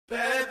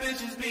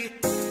bitches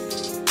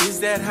be. Is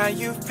that how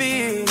you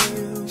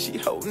feel? She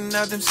holding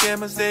out them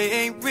scammers, they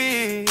ain't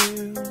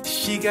real.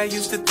 She got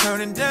used to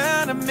turning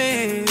down a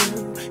meal,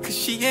 cause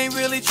she ain't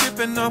really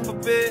tripping off a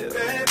bill.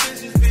 Bad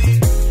bitches be.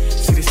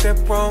 See, they step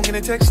wrong and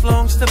they text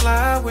long just to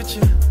lie with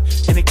you.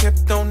 And they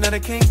kept on that I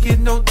can't get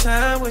no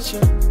time with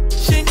you.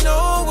 She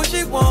know what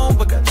she want,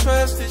 but got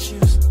trust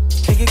issues.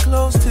 Can't get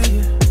close to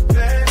you.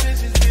 Bad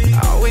bitches be.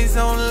 Always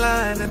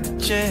online at the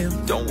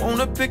gym. Don't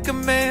wanna pick a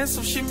man,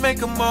 so she make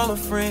them all her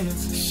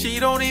friends. She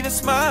don't even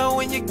smile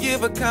when you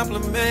give her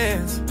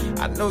compliments.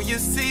 I know you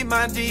see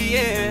my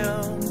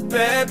DM.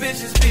 Bad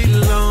bitches be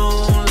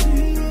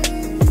lonely.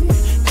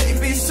 They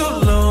be so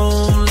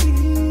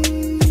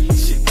lonely.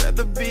 She'd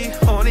rather be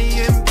horny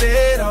in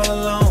bed all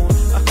alone.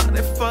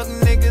 100 fuck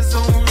niggas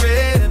on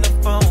red in the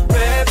phone.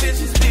 Bad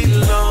bitches be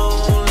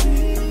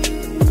lonely.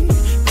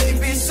 They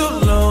be so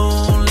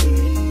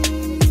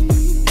lonely.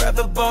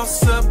 Rather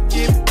boss up,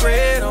 get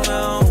bread on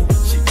her own.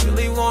 She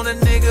really want a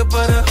nigga,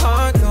 but her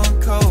heart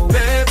gone cold.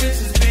 Bad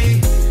bitches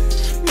be.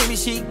 Maybe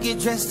she get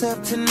dressed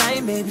up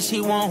tonight, maybe she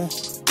won't.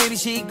 Maybe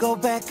she go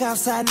back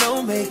outside,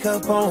 no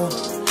makeup on.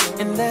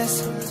 And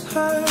that's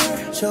her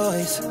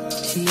choice.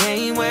 She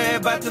ain't worried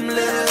about them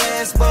little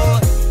ass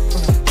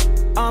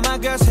boys. All my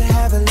girls should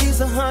have at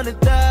least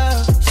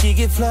 100,000. She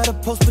get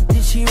flooded post, but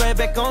then she right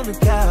back on the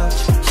couch.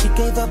 She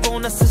gave up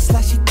on us just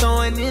like she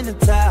throwing in the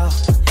towel.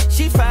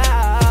 She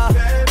foul,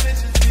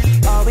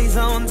 always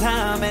on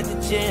time at the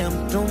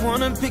gym. Don't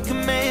wanna pick a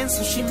man,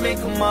 so she make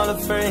them all her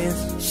friends.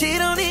 She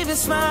don't even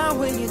smile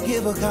when you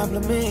give her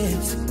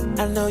compliments.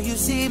 I know you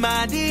see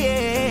my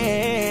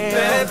DM.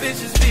 Bad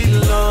bitches be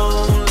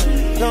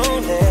lonely.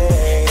 Lonely.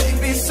 They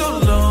be so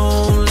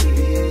lonely.